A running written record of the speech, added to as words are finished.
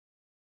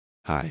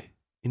Hi,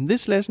 in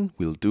this lesson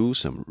we'll do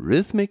some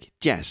rhythmic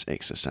jazz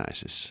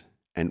exercises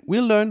and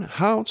we'll learn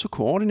how to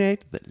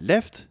coordinate the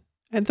left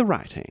and the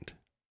right hand.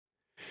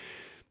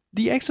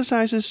 The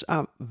exercises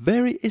are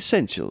very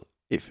essential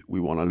if we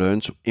want to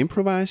learn to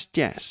improvise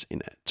jazz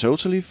in a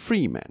totally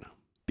free manner,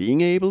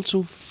 being able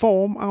to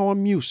form our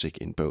music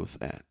in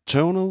both a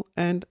tonal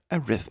and a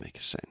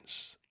rhythmic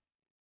sense.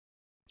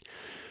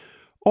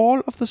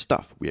 All of the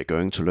stuff we are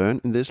going to learn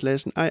in this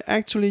lesson I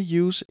actually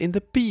use in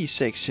the B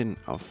section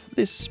of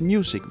this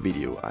music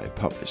video I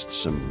published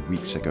some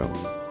weeks ago.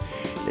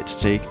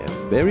 Let's take a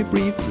very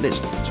brief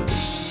listen to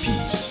this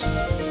piece.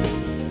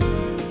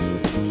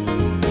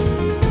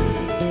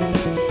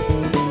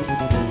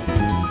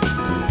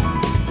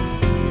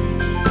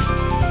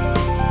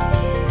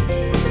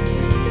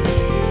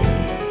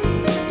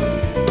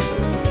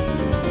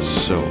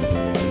 So,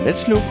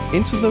 let's look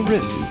into the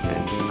rhythm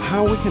and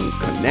how we can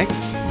connect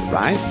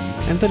right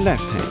and the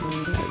left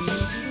hand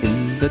as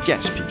in the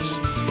jazz piece.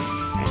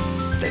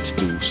 And let's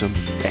do some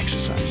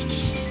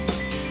exercises.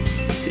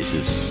 This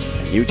is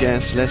a new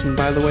jazz lesson,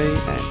 by the way,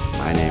 and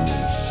my name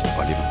is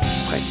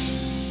RHYTHMIC.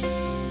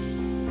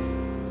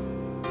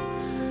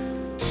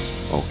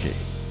 Okay,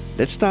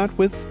 let's start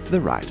with the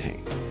right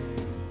hand.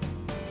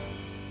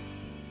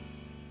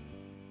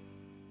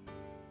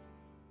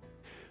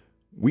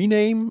 We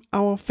name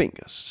our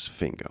fingers,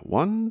 finger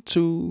 1,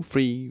 2,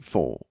 3,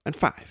 4 and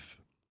 5.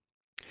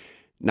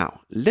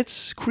 Now,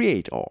 let's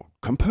create or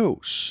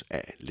compose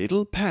a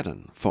little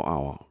pattern for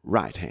our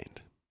right hand.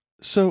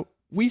 So,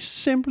 we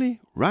simply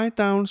write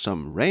down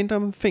some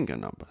random finger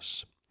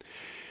numbers.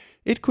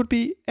 It could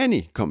be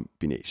any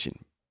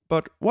combination,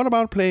 but what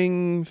about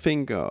playing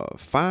finger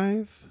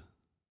 5,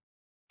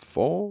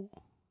 4,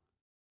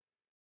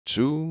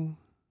 2,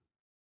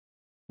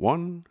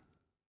 1,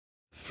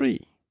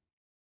 3.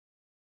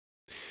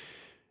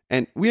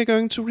 And we are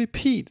going to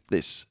repeat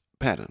this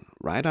pattern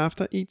right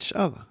after each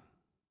other.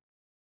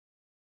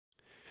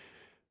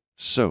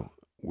 So,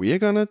 we are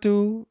gonna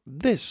do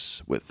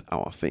this with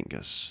our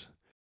fingers.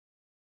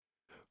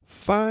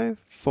 5,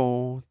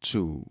 4,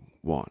 2,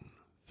 1,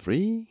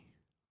 3.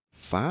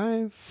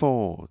 5,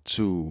 4,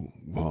 2,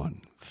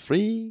 1,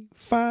 3.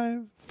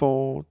 5,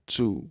 4,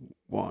 2,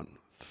 1,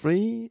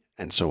 3,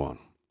 and so on.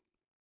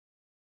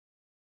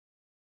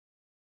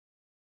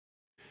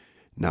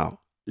 Now,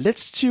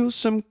 let's choose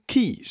some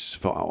keys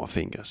for our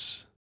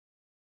fingers.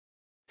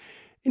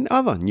 In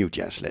other new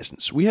jazz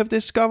lessons, we have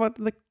discovered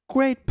the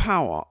great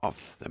power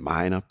of the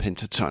minor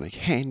pentatonic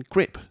hand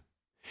grip.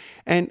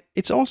 And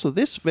it's also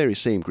this very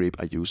same grip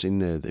I use in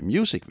the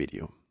music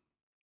video.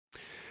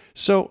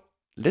 So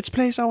let's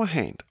place our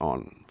hand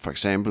on, for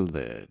example,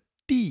 the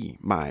D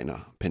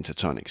minor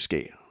pentatonic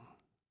scale.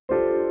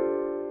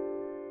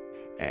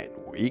 And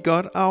we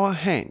got our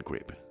hand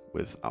grip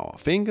with our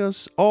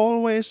fingers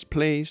always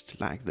placed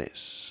like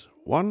this.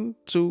 1,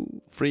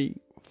 2, 3,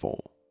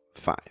 4,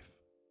 5.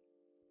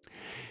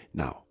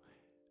 Now,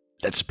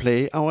 let's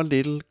play our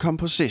little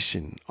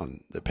composition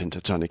on the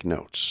pentatonic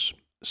notes.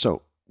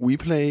 So, we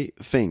play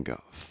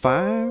finger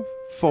 5,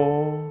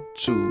 4,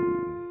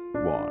 2,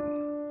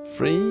 1,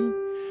 3.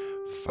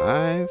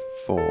 5,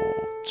 4,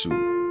 2,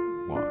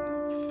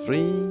 1,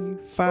 3.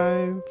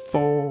 5,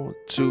 4,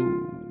 2,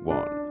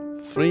 1,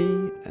 3,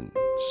 and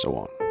so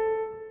on.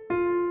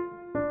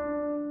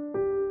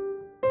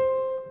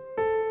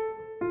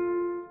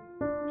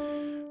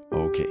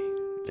 Okay,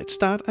 let's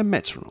start a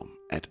metronome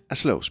at a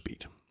slow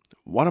speed.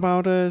 What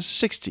about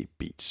 60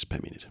 beats per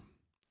minute?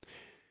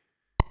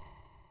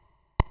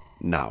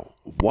 Now,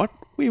 what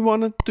we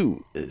want to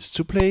do is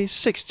to play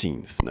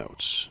 16th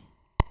notes.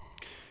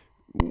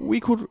 We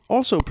could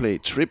also play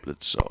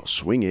triplets or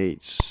swing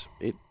eights.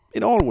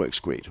 It all works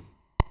great.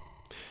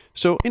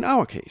 So in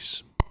our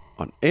case,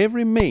 on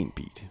every main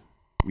beat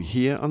we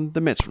hear on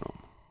the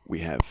metronome, we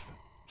have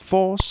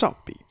 4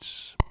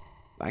 subbeats,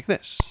 like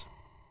this.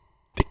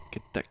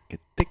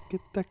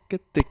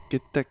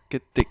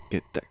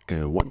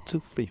 1,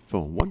 2, 3,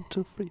 4, 1,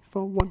 2, 3,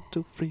 4, 1,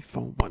 2, 3,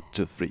 4, 1,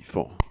 2, 3,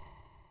 4.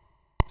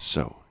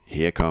 So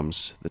here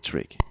comes the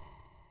trick.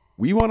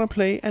 We want to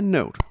play a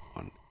note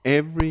on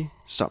every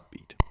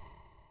subbeat.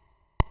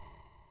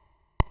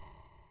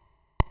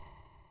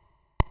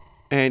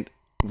 And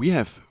we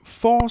have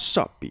 4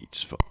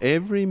 subbeats for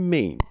every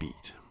main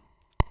beat.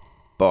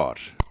 But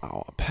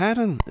our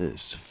pattern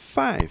is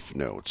 5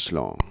 notes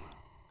long.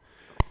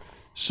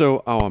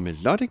 So our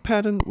melodic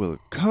pattern will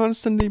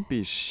constantly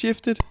be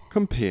shifted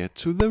compared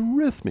to the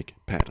rhythmic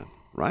pattern,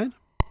 right?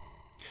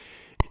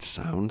 It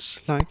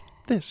sounds like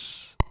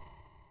this.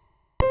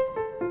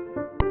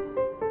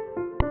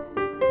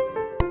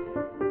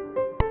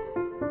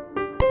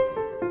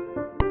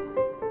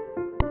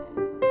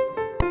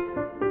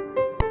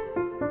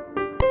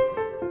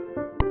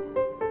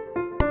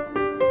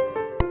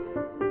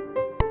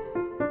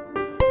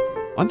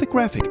 On the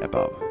graphic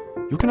above,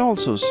 you can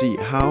also see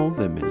how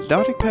the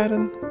melodic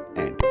pattern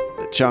and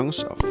the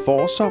chunks of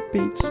 4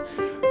 subbeats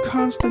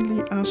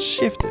constantly are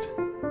shifted.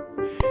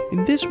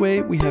 In this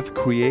way we have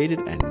created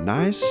a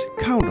nice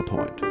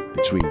counterpoint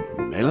between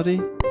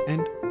melody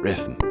and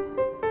rhythm.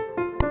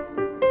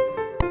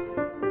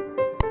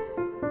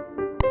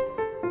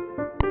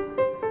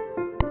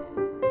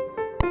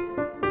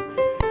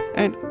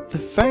 the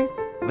fact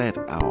that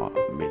our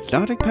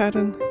melodic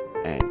pattern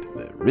and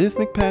the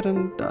rhythmic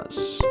pattern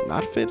does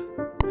not fit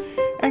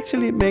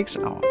actually makes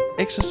our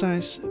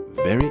exercise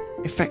very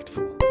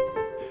effectful.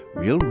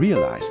 We'll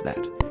realize that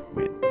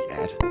when we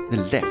add the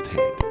left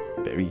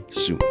hand very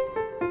soon.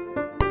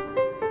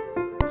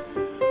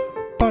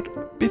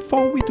 But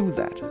before we do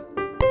that,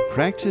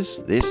 practice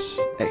this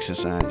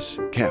exercise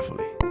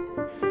carefully.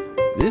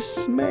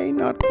 This may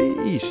not be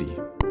easy,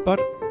 but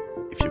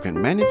if you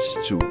can manage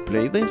to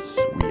play this,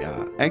 we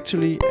are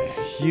actually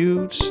a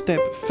huge step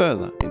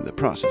further in the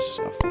process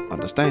of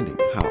understanding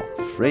how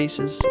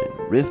phrases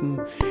and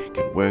rhythm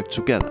can work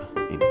together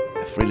in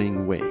a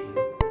thrilling way.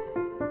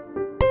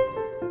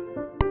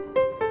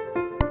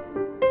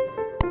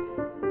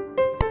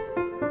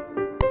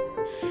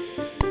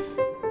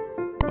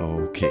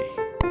 Okay,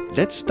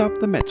 let's stop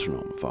the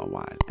metronome for a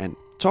while and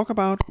talk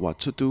about what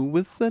to do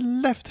with the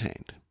left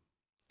hand.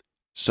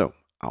 So,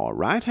 our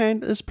right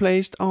hand is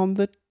placed on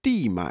the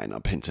D minor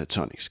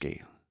pentatonic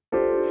scale.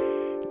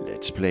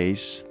 Let's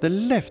place the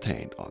left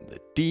hand on the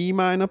D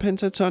minor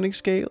pentatonic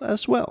scale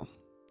as well,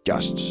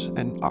 just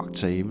an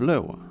octave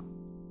lower.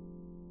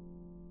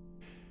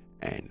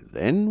 And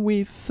then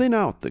we thin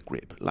out the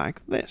grip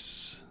like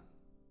this.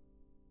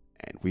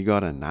 And we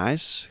got a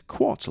nice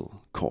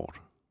quartal chord.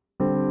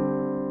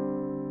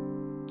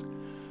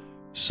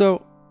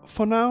 So,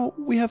 for now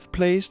we have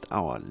placed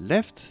our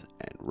left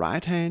and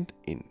right hand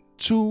in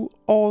two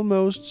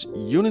almost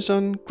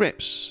unison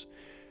grips,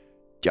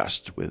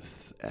 just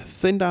with a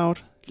thinned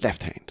out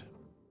left hand.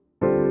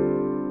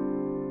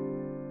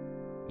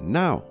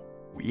 Now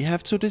we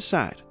have to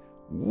decide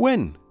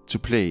when to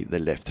play the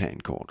left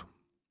hand chord.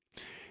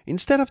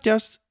 Instead of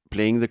just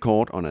playing the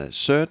chord on a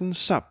certain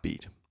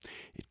subbeat,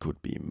 it could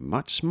be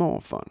much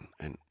more fun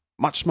and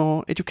much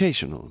more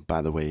educational,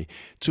 by the way,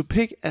 to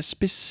pick a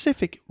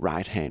specific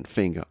right hand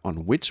finger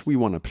on which we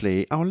want to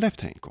play our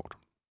left hand chord.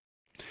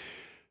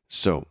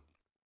 So,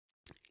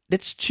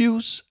 let's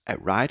choose a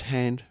right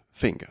hand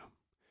finger.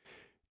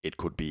 It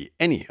could be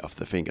any of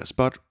the fingers,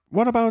 but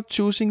what about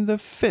choosing the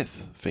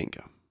fifth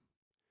finger?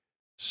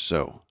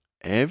 So,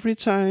 every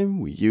time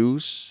we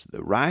use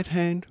the right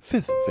hand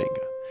fifth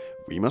finger,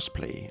 we must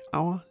play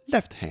our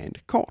left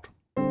hand chord.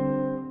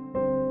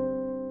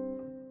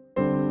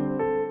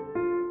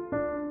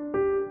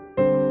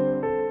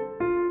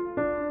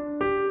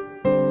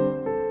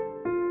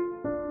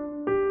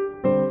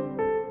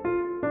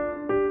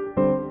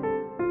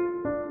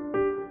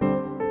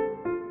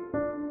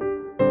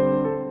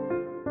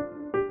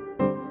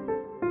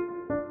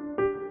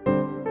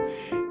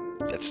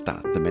 Let's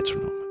start the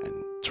metronome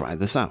and try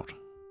this out.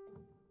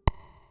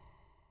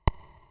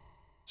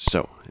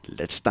 So,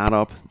 let's start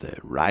up the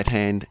right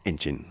hand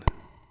engine.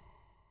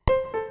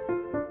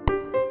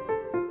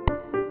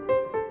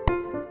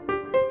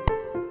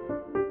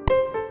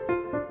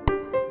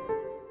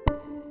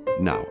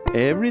 Now,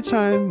 every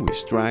time we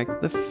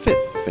strike the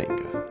fifth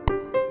finger,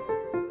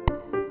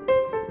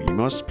 we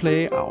must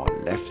play our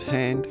left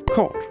hand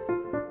chord.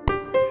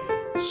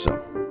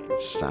 So,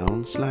 it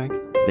sounds like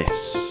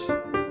this.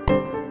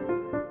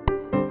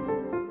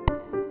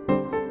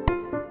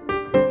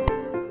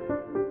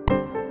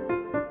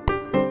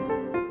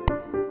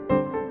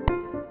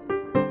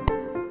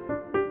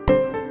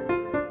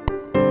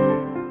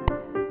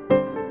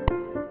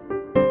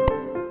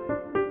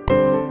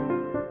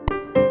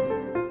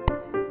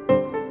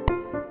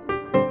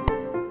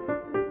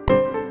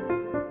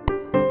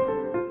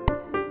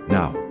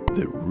 Now,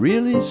 the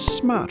really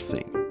smart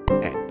thing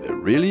and the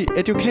really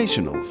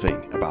educational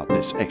thing about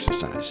this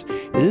exercise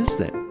is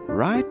that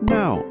right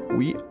now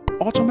we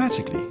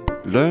automatically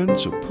learn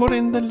to put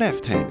in the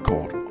left hand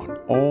chord on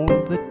all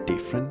the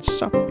different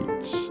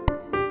subbeats.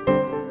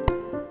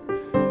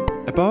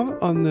 Above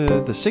on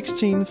the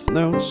 16th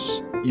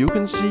notes, you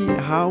can see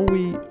how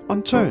we,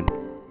 on turn,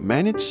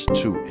 manage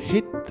to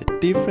hit the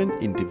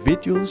different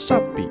individual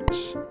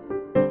subbeats.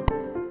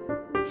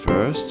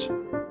 First,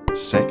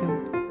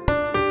 second,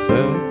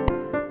 third,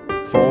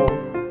 fourth,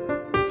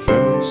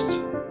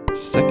 first,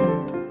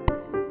 second,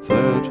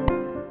 third,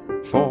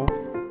 fourth,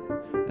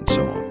 and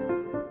so on.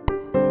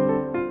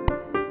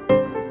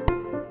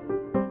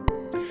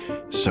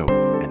 So,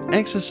 an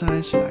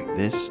exercise like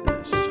this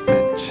is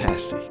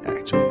fantastic,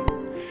 actually.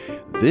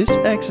 This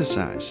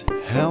exercise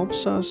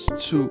helps us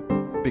to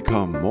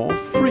become more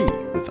free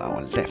with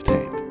our left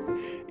hand,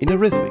 in a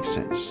rhythmic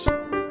sense.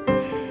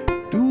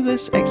 Do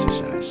this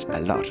exercise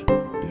a lot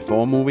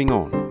before moving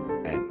on,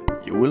 and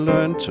you will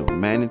learn to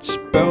manage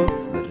both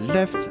the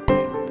left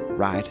and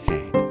right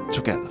hand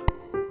together.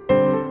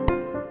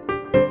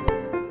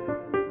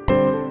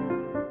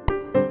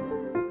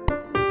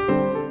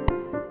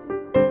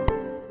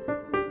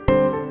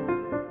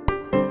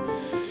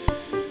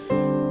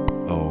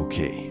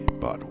 Okay,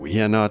 but we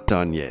are not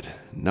done yet.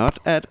 Not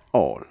at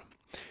all.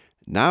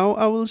 Now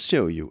I will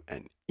show you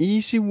an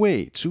easy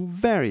way to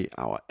vary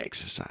our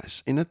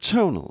exercise in a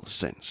tonal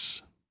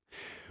sense.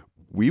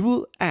 We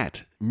will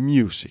add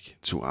music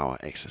to our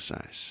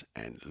exercise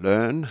and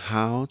learn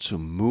how to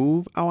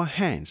move our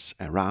hands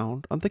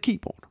around on the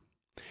keyboard.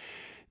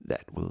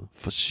 That will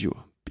for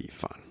sure be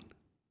fun.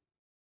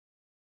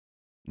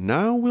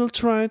 Now we'll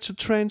try to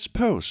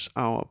transpose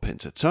our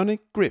pentatonic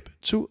grip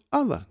to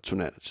other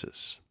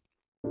tonalities.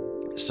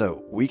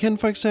 So we can,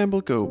 for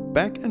example, go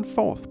back and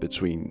forth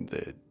between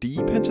the D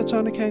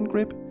pentatonic hand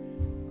grip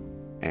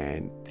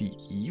and the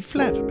E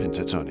flat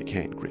pentatonic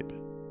hand grip,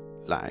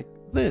 like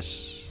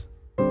this.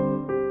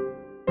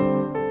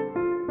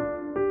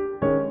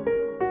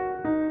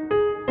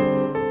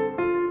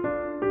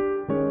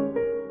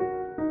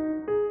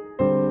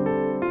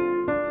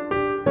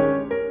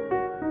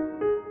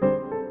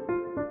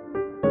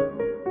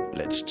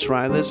 Let's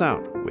try this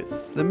out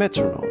with the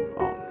metronome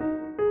on.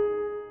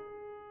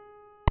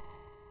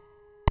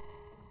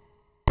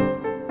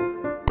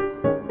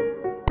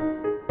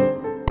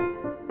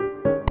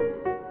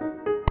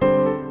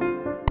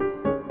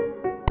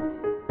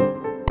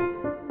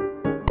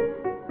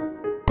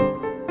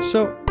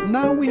 So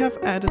now we have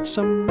added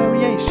some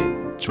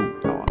variation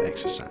to our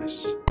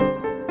exercise.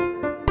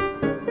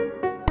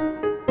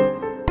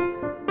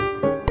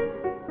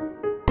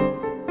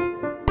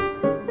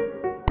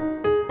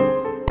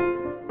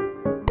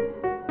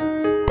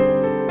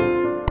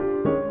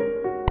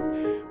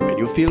 When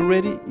you feel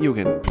ready, you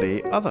can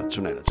play other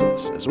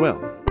tonalities as well.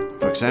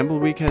 For example,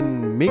 we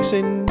can mix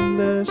in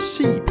the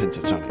C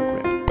pentatonic grip.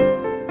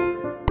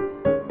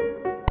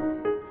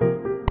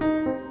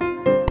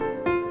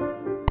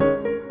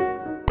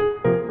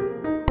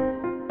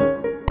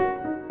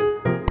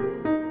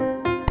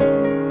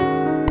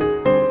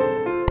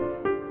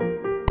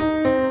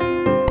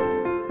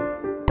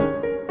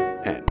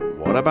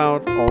 What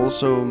about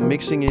also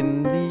mixing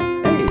in the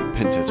A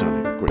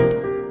pentatonic grip?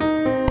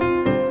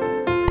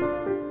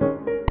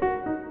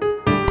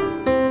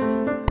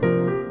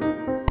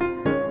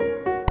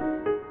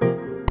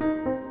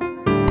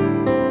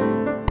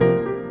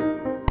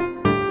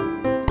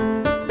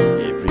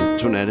 Every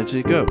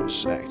tonality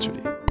goes,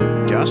 actually.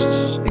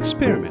 Just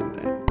experiment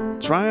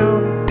and try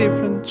out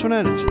different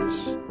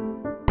tonalities.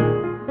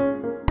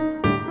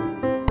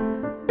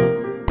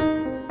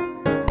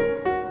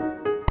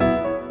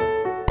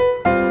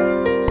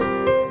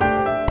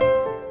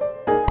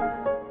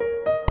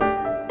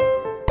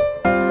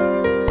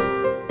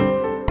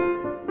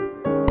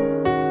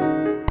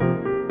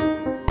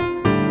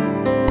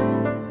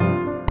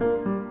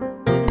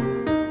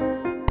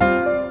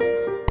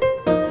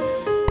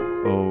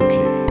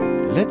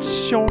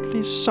 Let's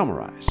shortly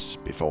summarize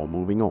before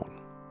moving on.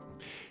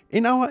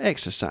 In our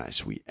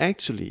exercise, we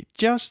actually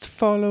just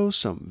follow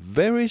some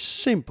very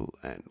simple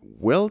and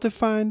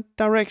well-defined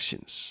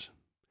directions.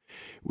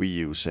 We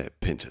use a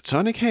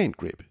pentatonic hand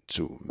grip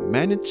to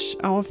manage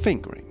our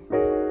fingering.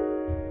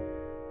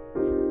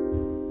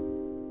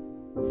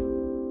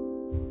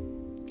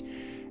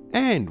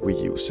 And we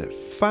use a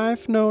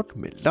 5-note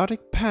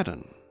melodic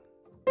pattern.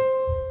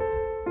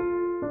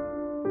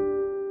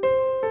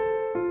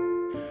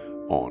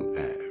 On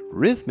a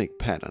rhythmic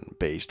pattern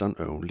based on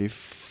only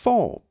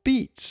 4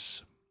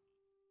 beats.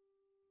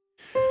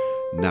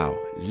 Now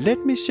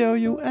let me show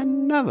you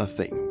another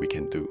thing we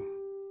can do.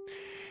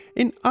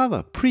 In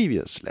other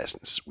previous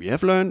lessons we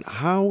have learned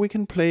how we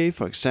can play,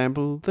 for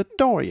example, the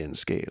Dorian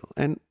scale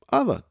and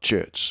other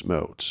church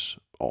modes,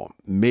 or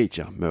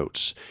major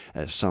modes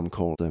as some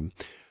call them,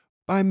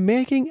 by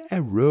making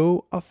a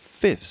row of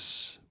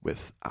fifths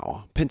with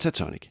our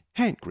pentatonic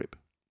hand grip.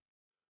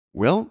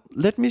 Well,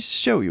 let me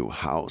show you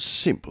how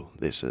simple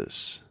this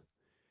is.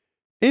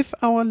 If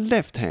our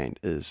left hand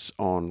is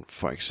on,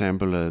 for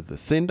example, the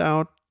thinned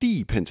out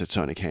D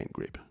pentatonic hand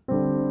grip,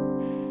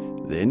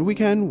 then we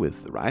can,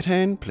 with the right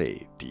hand,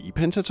 play D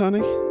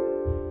pentatonic,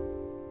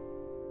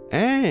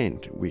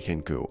 and we can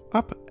go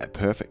up a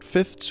perfect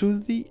fifth to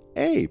the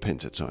A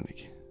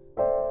pentatonic,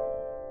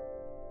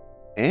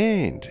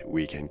 and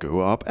we can go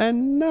up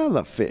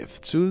another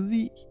fifth to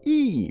the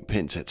E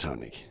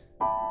pentatonic.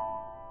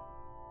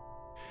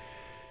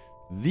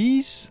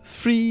 These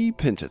 3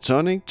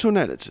 pentatonic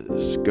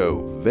tonalities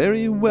go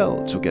very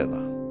well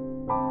together.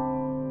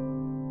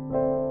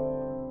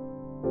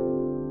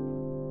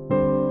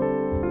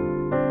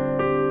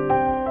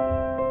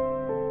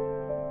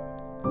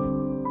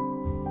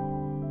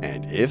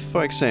 And if,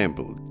 for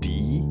example,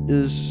 D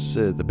is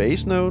the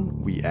bass note,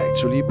 we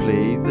actually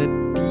play the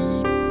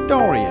D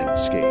Dorian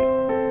scale.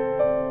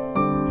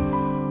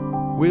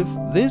 With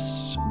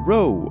this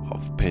row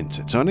of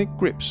pentatonic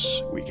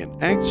grips, we can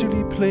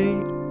actually play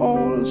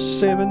all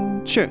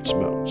 7 church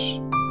modes.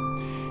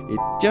 It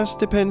just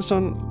depends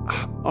on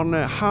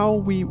how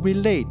we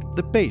relate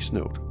the bass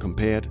note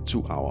compared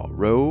to our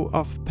row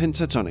of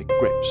pentatonic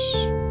grips.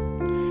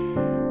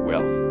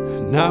 Well,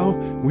 now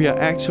we are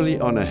actually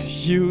on a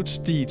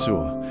huge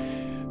detour,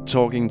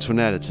 talking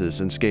tonalities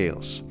and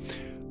scales.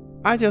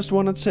 I just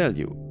want to tell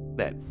you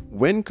that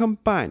when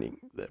combining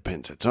the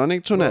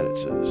pentatonic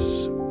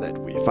tonalities that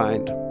we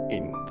find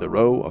in the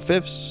row of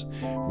fifths,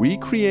 we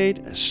create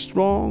a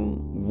strong,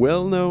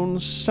 well-known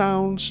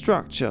sound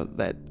structure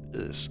that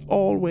is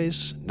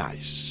always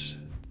nice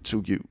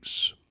to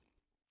use.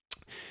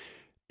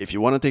 If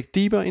you want to dig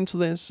deeper into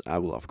this, I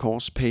will of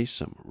course paste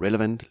some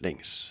relevant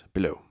links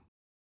below.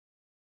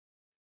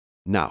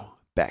 Now,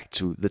 back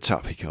to the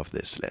topic of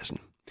this lesson.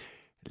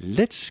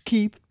 Let's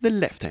keep the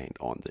left hand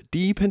on the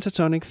D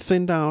pentatonic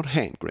thinned out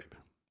hand grip.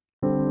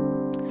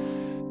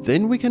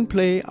 Then we can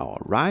play our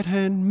right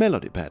hand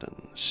melody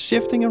pattern,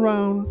 shifting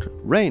around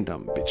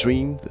random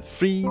between the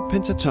 3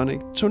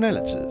 pentatonic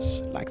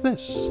tonalities, like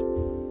this.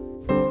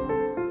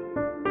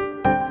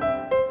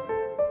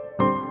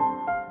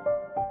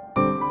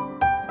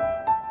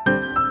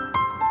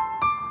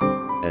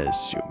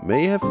 As you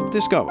may have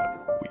discovered,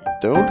 we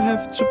don't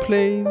have to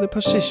play the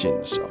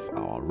positions of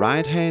our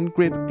right hand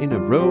grip in a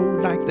row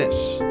like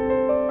this.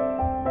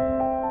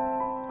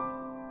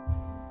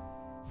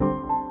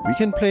 We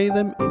can play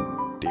them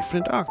in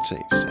different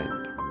octaves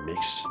and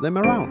mix them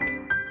around.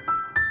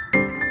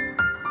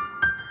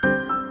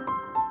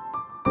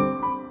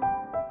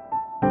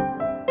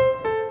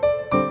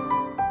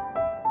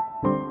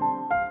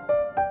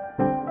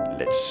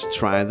 Let's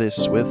try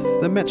this with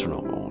the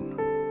metronome on.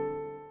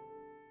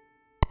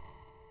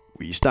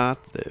 We start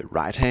the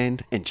right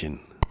hand engine.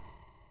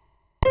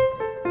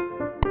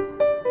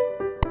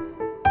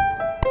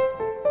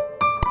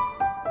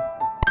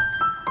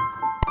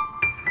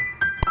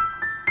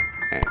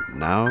 And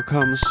now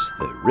comes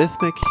the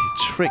rhythmic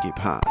tricky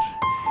part.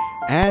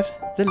 Add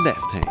the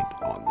left hand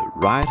on the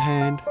right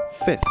hand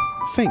 5th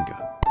finger.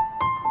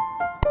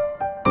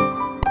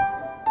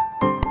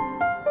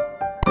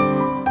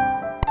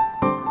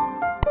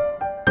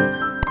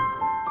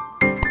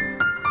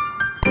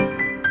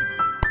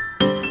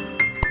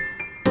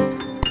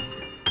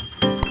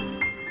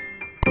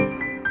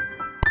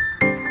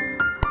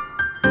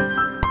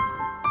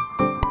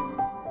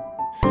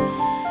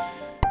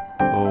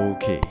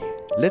 Okay,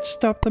 let's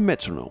stop the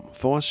metronome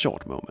for a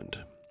short moment.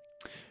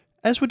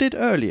 As we did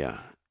earlier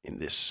in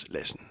this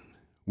lesson,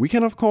 we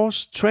can of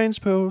course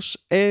transpose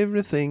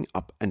everything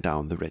up and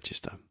down the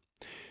register.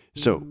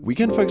 So we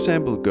can, for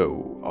example,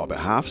 go up a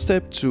half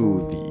step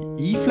to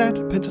the E flat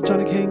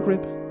pentatonic hand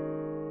grip,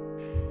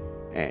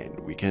 and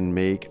we can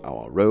make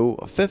our row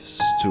of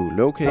fifths to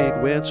locate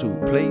where to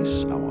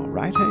place our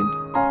right hand.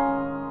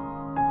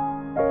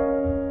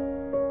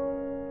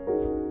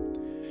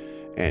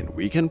 And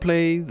we can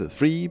play the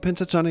 3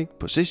 pentatonic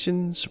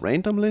positions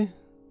randomly.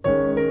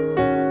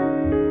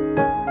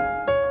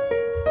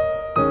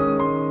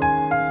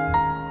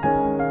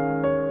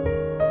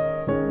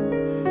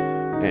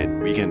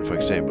 And we can, for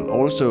example,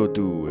 also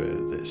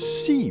do the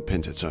C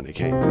pentatonic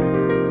hand grip.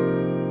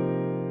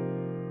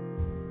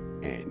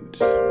 And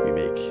we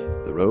make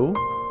the row.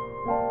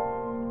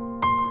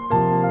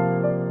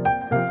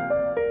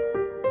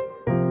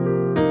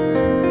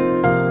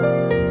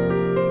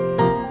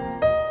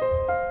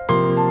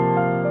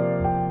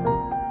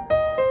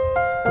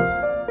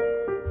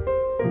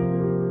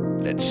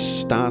 Let's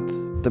start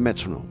the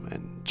metronome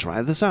and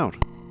try this out.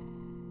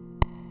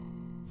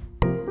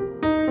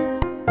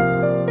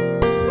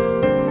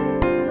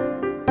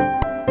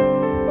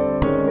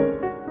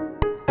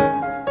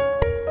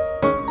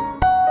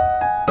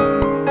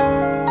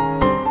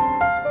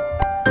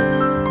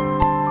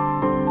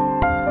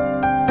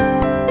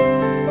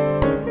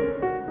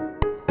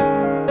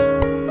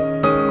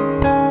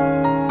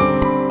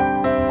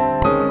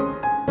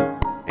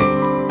 And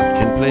we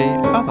can play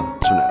other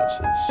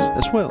tonalities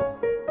as well.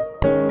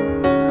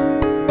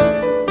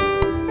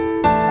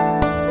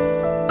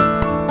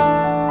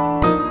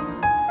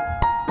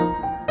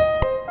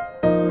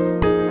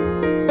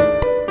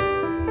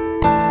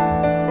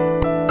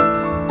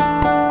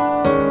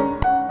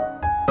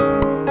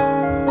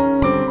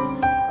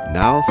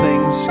 Now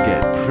things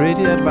get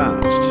pretty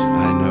advanced,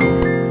 I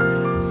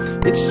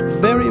know. It's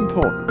very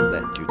important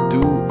that you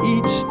do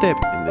each step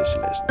in this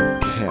lesson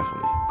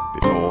carefully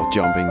before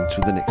jumping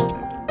to the next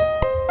level.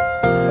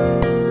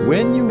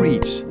 When you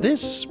reach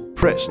this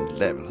present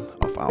level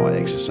of our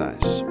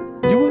exercise,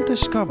 you will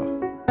discover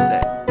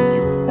that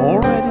you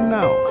already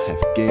now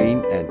have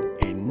gained an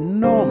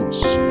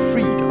enormous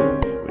freedom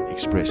when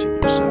expressing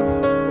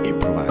yourself,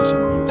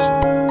 improvising music.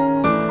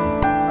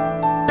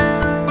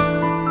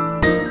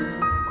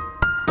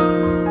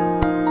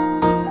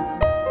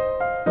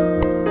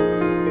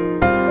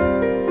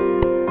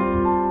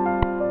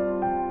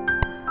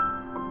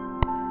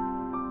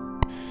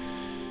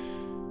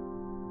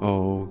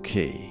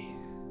 Okay.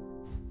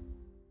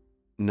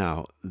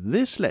 Now,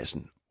 this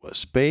lesson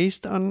was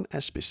based on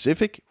a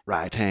specific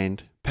right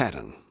hand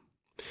pattern.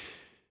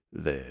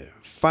 The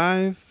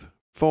 5,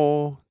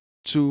 4,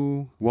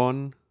 2,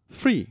 1,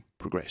 3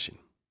 progression.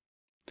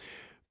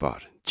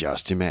 But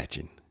just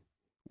imagine,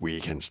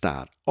 we can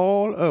start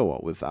all over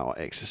with our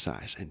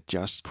exercise and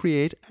just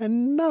create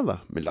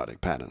another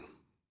melodic pattern.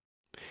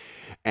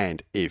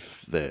 And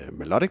if the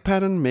melodic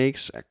pattern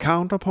makes a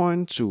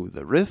counterpoint to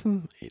the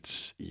rhythm,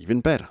 it's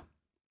even better.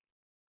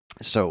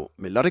 So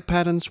melodic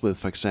patterns with,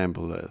 for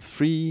example,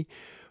 3,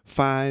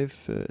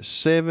 5,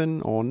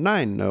 7 or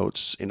 9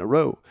 notes in a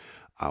row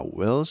are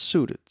well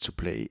suited to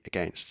play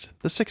against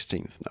the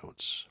 16th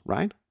notes,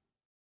 right?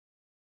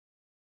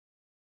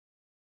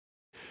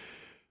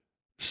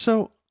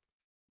 So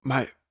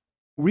my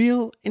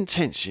real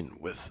intention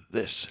with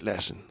this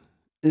lesson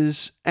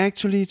is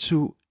actually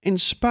to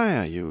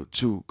inspire you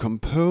to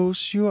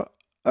compose your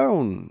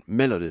own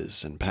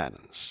melodies and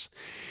patterns.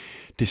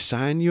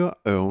 Design your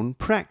own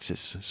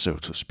practice, so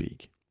to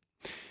speak.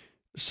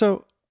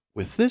 So,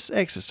 with this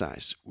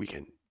exercise, we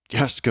can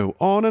just go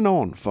on and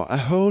on for a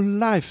whole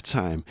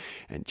lifetime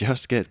and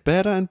just get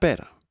better and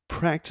better,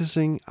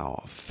 practicing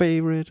our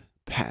favorite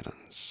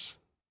patterns.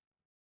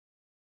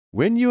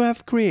 When you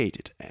have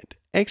created and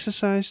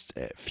exercised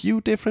a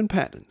few different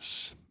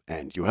patterns,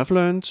 and you have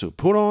learned to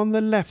put on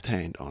the left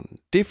hand on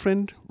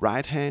different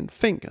right hand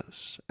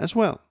fingers as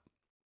well,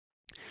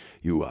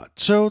 you are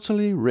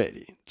totally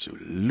ready to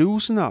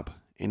loosen up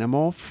in a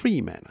more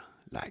free manner,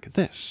 like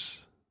this.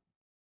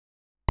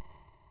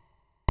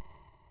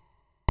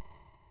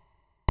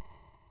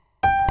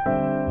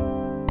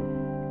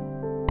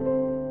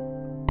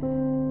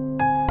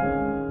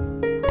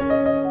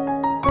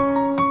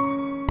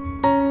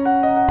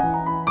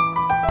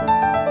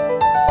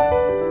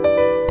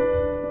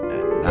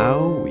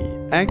 Now we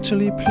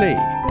actually play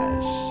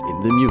as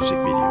in the music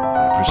video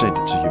I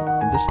presented to you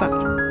in the start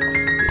of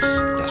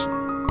this lesson.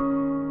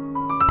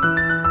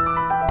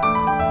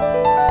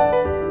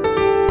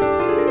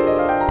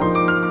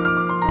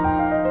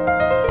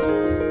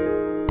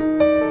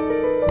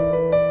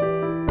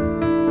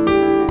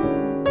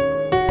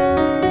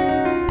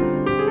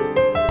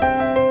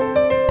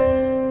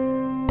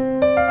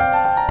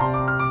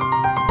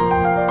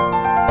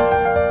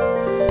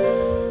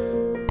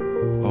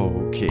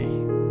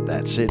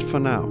 That's it for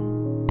now.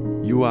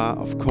 You are,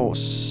 of course,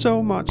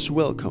 so much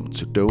welcome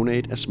to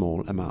donate a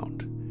small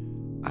amount.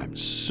 I'm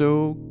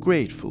so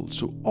grateful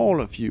to all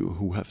of you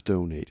who have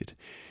donated.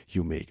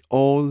 You make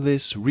all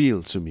this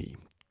real to me,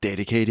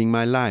 dedicating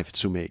my life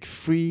to make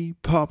free,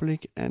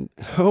 public, and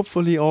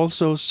hopefully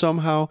also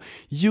somehow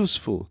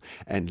useful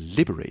and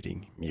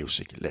liberating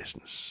music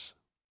lessons.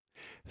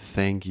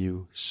 Thank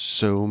you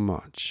so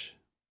much.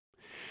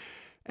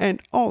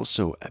 And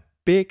also a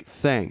big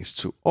thanks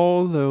to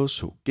all those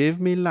who give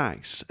me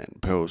likes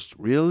and post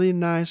really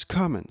nice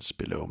comments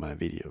below my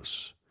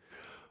videos.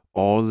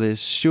 All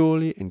this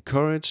surely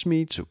encourages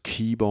me to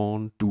keep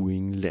on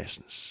doing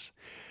lessons.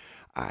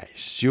 I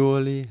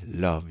surely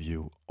love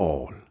you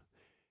all.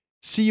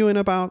 See you in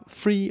about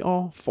 3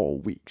 or 4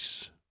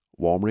 weeks.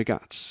 Warm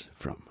regards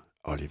from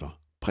Oliver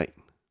Prehn.